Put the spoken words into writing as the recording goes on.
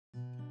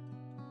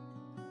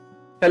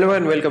Hello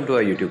and welcome to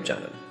our YouTube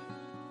channel.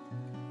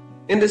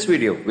 In this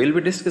video, we'll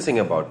be discussing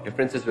about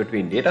differences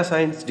between data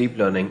science, deep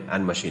learning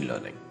and machine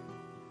learning.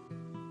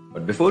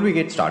 But before we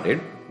get started,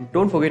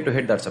 don't forget to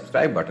hit that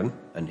subscribe button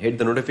and hit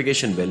the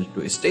notification bell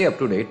to stay up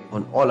to date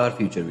on all our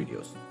future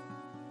videos.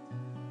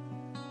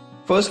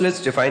 First, let's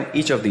define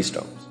each of these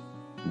terms.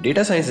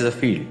 Data science is a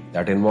field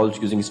that involves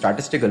using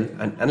statistical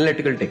and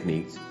analytical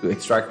techniques to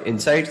extract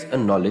insights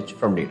and knowledge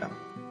from data.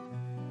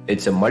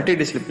 It's a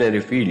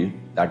multidisciplinary field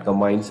that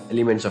combines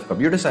elements of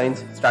computer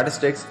science,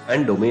 statistics,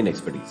 and domain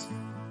expertise.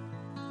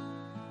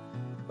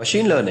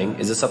 Machine learning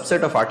is a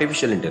subset of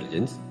artificial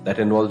intelligence that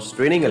involves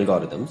training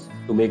algorithms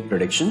to make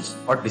predictions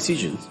or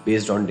decisions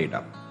based on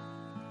data.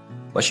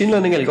 Machine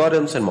learning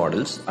algorithms and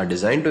models are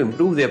designed to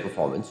improve their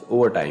performance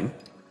over time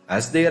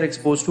as they are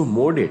exposed to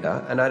more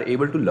data and are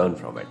able to learn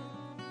from it.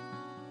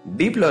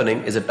 Deep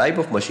learning is a type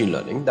of machine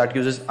learning that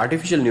uses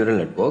artificial neural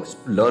networks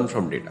to learn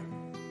from data.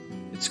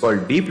 It's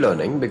called deep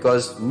learning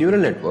because neural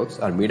networks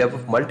are made up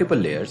of multiple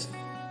layers,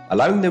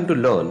 allowing them to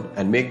learn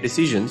and make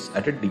decisions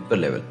at a deeper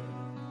level.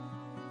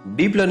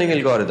 Deep learning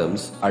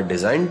algorithms are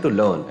designed to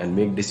learn and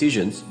make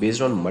decisions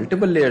based on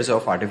multiple layers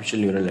of artificial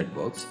neural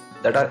networks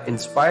that are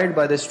inspired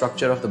by the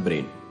structure of the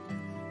brain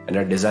and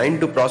are designed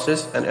to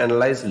process and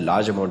analyze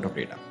large amounts of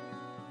data.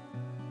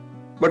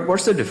 But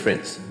what's the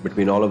difference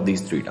between all of these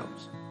three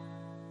terms?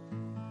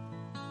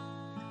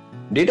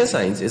 Data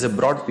science is a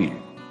broad field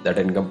that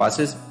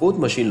encompasses both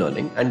machine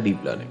learning and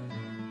deep learning.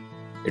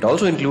 It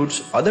also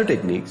includes other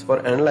techniques for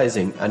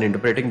analyzing and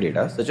interpreting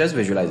data such as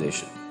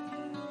visualization.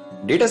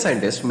 Data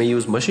scientists may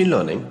use machine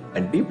learning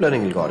and deep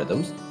learning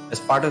algorithms as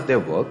part of their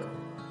work,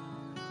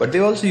 but they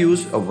also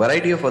use a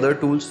variety of other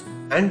tools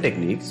and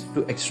techniques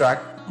to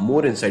extract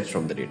more insights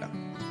from the data.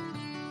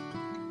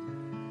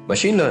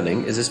 Machine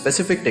learning is a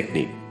specific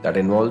technique that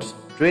involves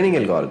training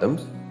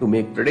algorithms to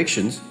make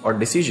predictions or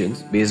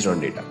decisions based on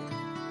data.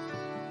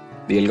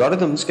 The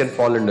algorithms can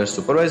fall under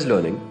supervised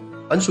learning,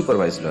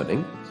 unsupervised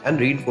learning, and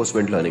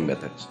reinforcement learning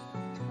methods.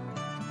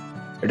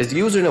 It is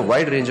used in a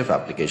wide range of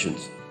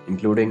applications,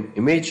 including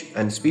image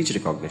and speech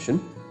recognition,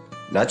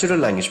 natural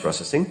language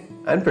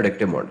processing, and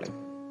predictive modeling.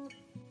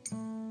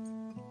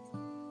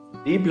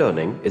 Deep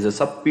learning is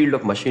a subfield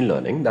of machine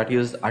learning that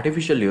uses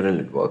artificial neural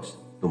networks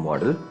to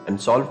model and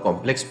solve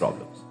complex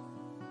problems.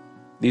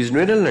 These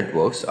neural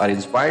networks are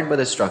inspired by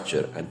the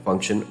structure and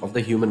function of the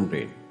human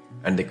brain,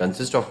 and they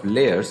consist of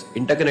layers,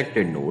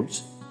 interconnected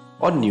nodes,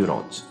 or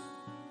neurons.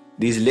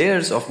 These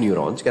layers of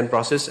neurons can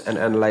process and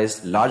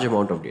analyze large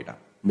amount of data,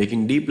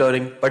 making deep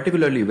learning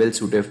particularly well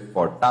suited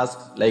for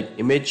tasks like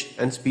image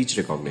and speech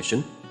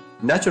recognition,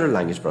 natural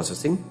language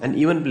processing, and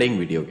even playing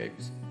video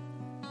games.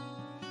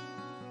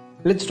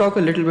 Let's talk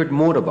a little bit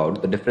more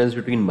about the difference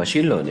between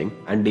machine learning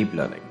and deep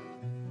learning.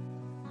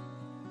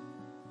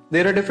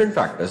 There are different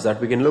factors that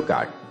we can look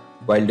at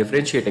while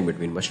differentiating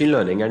between machine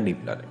learning and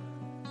deep learning.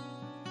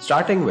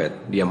 Starting with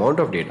the amount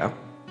of data,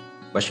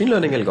 machine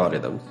learning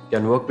algorithms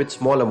can work with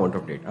small amount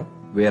of data,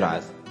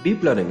 whereas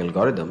deep learning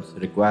algorithms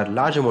require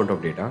large amount of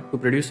data to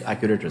produce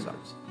accurate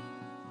results.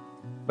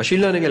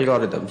 Machine learning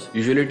algorithms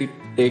usually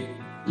take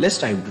less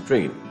time to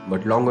train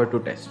but longer to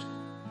test,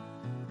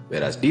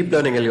 whereas deep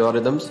learning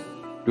algorithms,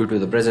 due to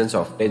the presence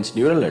of dense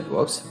neural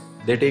networks,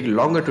 they take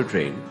longer to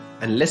train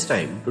and less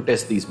time to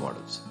test these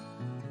models.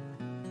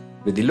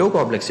 With the low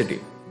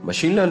complexity,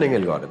 machine learning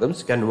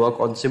algorithms can work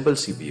on simple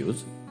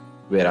CPUs,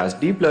 whereas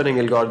deep learning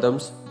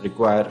algorithms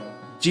require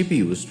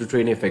GPUs to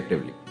train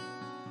effectively.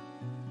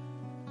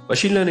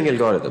 Machine learning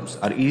algorithms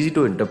are easy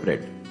to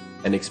interpret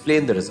and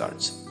explain the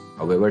results.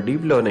 However,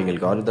 deep learning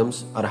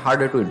algorithms are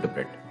harder to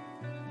interpret.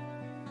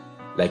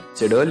 Like I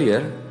said earlier,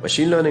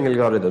 machine learning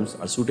algorithms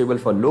are suitable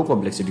for low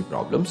complexity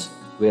problems,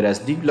 whereas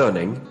deep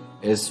learning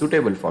is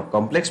suitable for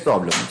complex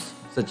problems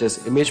such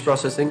as image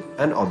processing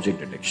and object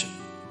detection.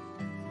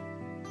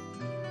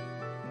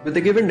 With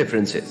the given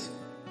differences,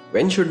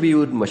 when should we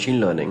use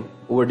machine learning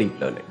over deep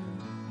learning?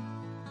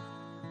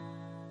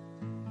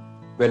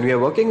 When we are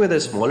working with a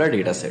smaller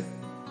data set,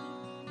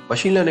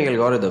 machine learning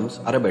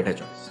algorithms are a better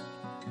choice.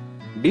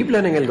 Deep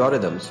learning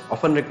algorithms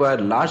often require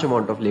large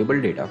amount of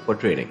labeled data for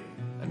training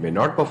and may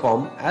not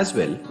perform as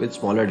well with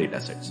smaller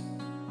data sets.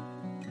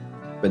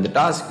 When the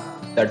task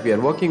that we are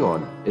working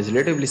on is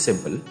relatively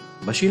simple,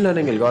 machine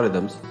learning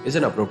algorithms is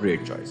an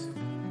appropriate choice.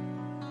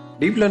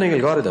 Deep learning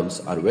algorithms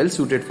are well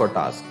suited for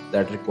tasks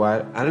that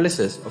require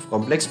analysis of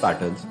complex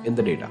patterns in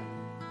the data,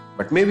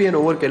 but may be an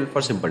overkill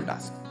for simple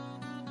tasks.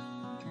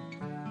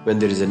 When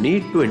there is a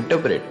need to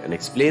interpret and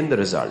explain the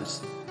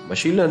results,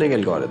 machine learning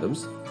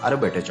algorithms are a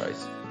better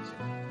choice.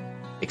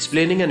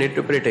 Explaining and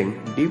interpreting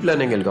deep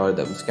learning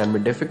algorithms can be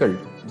difficult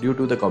due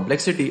to the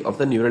complexity of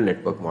the neural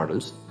network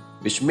models,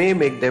 which may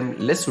make them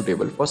less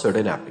suitable for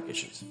certain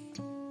applications.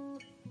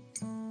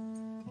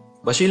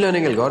 Machine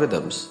learning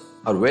algorithms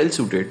are well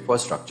suited for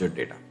structured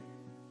data.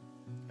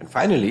 And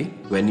finally,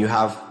 when you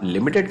have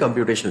limited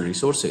computational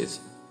resources,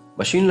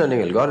 machine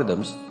learning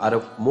algorithms are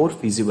a more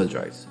feasible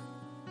choice.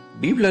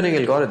 Deep learning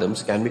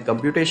algorithms can be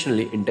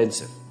computationally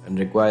intensive and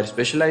require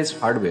specialized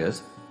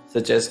hardwares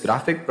such as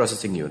graphic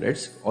processing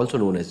units, also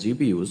known as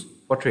GPUs,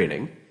 for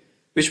training,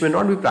 which may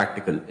not be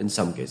practical in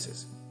some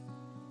cases.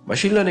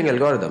 Machine learning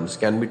algorithms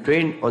can be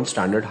trained on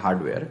standard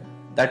hardware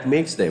that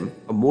makes them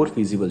a more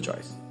feasible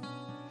choice.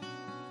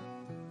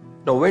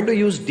 Now, when to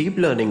use deep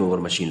learning over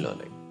machine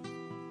learning?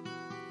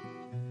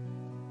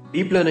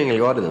 Deep learning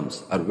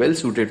algorithms are well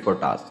suited for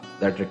tasks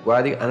that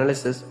require the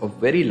analysis of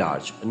very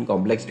large and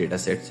complex data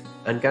sets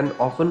and can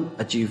often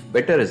achieve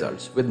better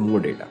results with more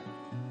data.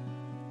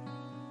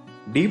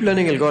 Deep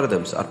learning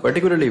algorithms are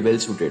particularly well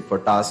suited for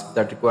tasks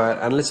that require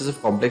analysis of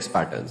complex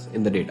patterns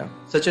in the data,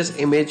 such as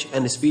image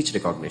and speech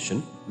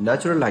recognition,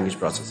 natural language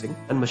processing,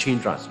 and machine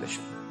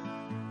translation.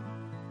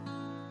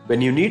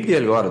 When you need the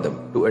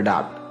algorithm to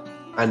adapt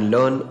and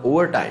learn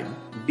over time,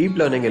 deep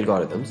learning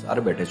algorithms are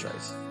a better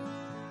choice.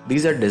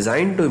 These are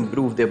designed to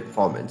improve their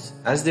performance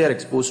as they are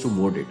exposed to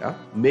more data,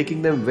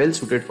 making them well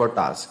suited for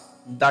tasks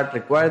that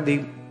require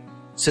the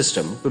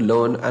system to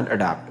learn and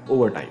adapt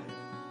over time.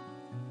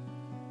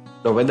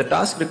 Now, when the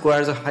task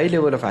requires a high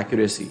level of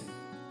accuracy,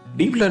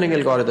 deep learning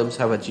algorithms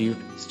have achieved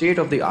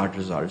state-of-the-art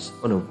results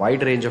on a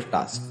wide range of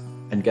tasks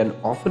and can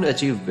often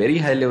achieve very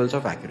high levels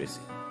of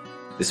accuracy.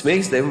 This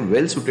makes them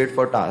well suited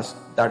for tasks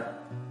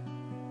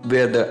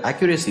where the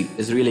accuracy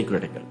is really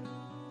critical.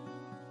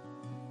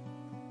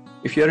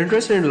 If you are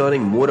interested in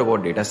learning more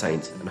about data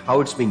science and how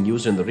it's being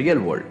used in the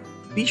real world,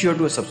 be sure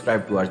to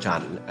subscribe to our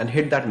channel and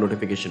hit that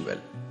notification bell.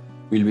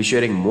 We'll be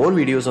sharing more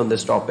videos on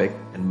this topic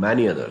and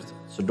many others,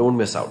 so don't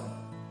miss out.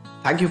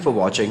 Thank you for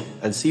watching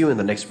and see you in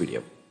the next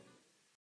video.